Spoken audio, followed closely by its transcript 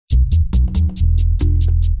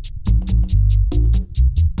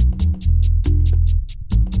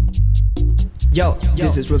Yo,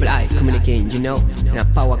 this is Rebel Eye communicating, you know, in a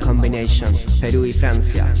power combination, Perú y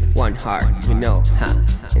Francia, one heart, you know,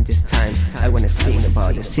 And this time, I wanna sing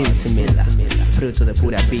about the Sinsemilla, fruto de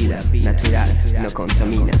pura vida, natural, no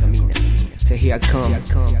contamina. So here I come,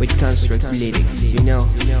 with construct lyrics, you know,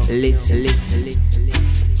 listen.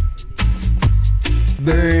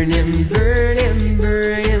 Burnin, burnin,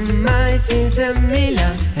 burnin, my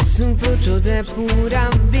Sinsemilla es un fruto de pura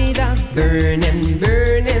vida. Burnin,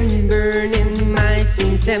 burnin, burnin, my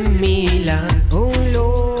Sinsemilla, oh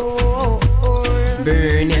Lord.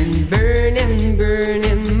 Burnin, burnin,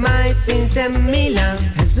 burnin, my Sinsemilla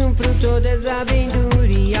es un fruto de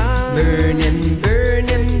sabiduría. Burnin,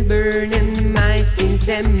 burnin, burnin, my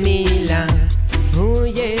Sinsemilla, oh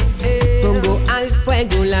yeah. Pongo al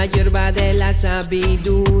fuego la hierba de la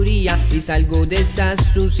sabiduría y salgo de esta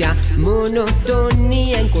sucia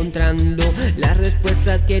monotonía, encontrando las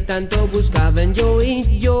respuestas que tanto buscaban yo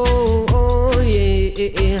y yo.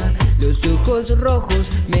 Los ojos rojos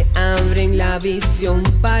me abren la visión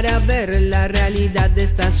para ver la realidad de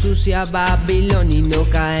esta sucia Babilón y no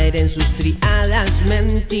caer en sus triadas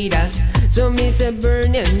mentiras. So me say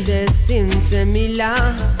burning de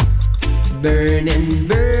Sinsemilla. Burnin,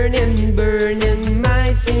 burnin, burnin,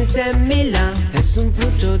 my Sinsemilla es un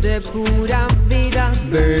fruto de pura vida.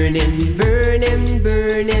 Burnin, burnin,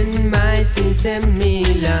 burnin, my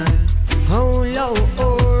Sinsemilla, oh Lord.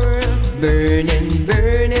 Burnin,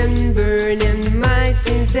 burnin, burnin, my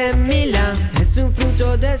Sinsemilla es un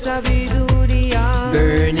fruto de sabiduría.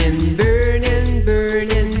 Burnin, burnin,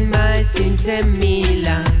 burnin, my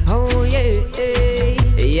Sinsemilla, oh yeah.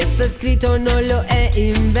 Y eso escrito no lo he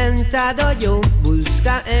inventado yo.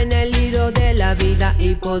 Busca en el libro de la vida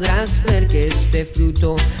y podrás ver que este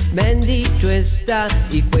fruto bendito está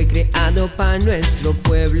y fue creado para nuestro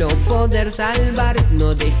pueblo poder salvar.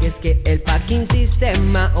 No dejes que el fucking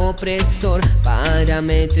sistema opresor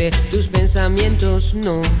parametre tus pensamientos,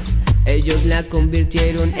 no. Ellos la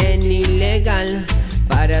convirtieron en ilegal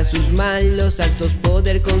para sus malos actos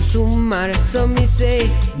poder consumar. So me say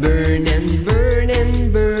burnin,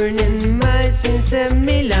 burnin, burnin, my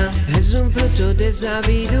Sinsemilla es un fruto de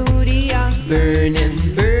sabiduría. Burnin,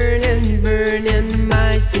 burnin, burnin,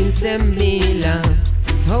 my Sinsemilla,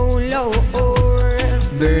 oh Lord.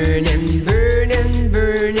 Burnin, burnin,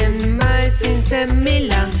 burnin, my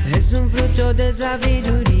Sinsemilla es un fruto de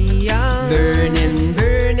sabiduría. Burnin,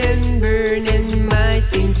 burnin, burnin, my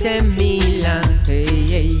Sinsemilla, hey,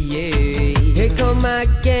 hey, hey. Here come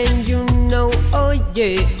again, you know, oh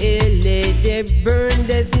yeah. Let it burn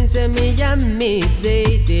de Sinsemilla, me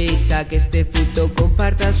say. Deja que este fruto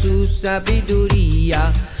comparta su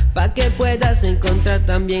sabiduría, pa' que puedas encontrar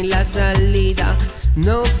también la salida.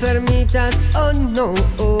 No permitas, oh no,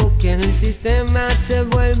 que el sistema te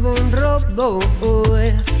vuelva un robot.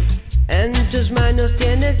 En tus manos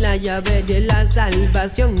tienes la llave de la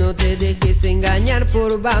salvación. No te dejes engañar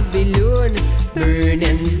por Babilón.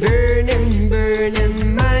 Burnin, burnin,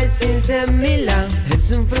 burnin, my Sinsemilla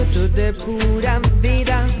es un fruto de pura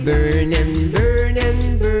vida. Burnin,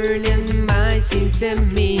 burnin, burnin, my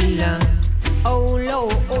Sinsemilla, oh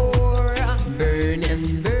Lord.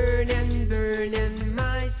 Burnin, burnin, burnin,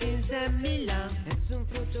 my Sinsemilla es un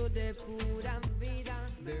fruto de pura vida.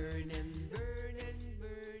 Burnin.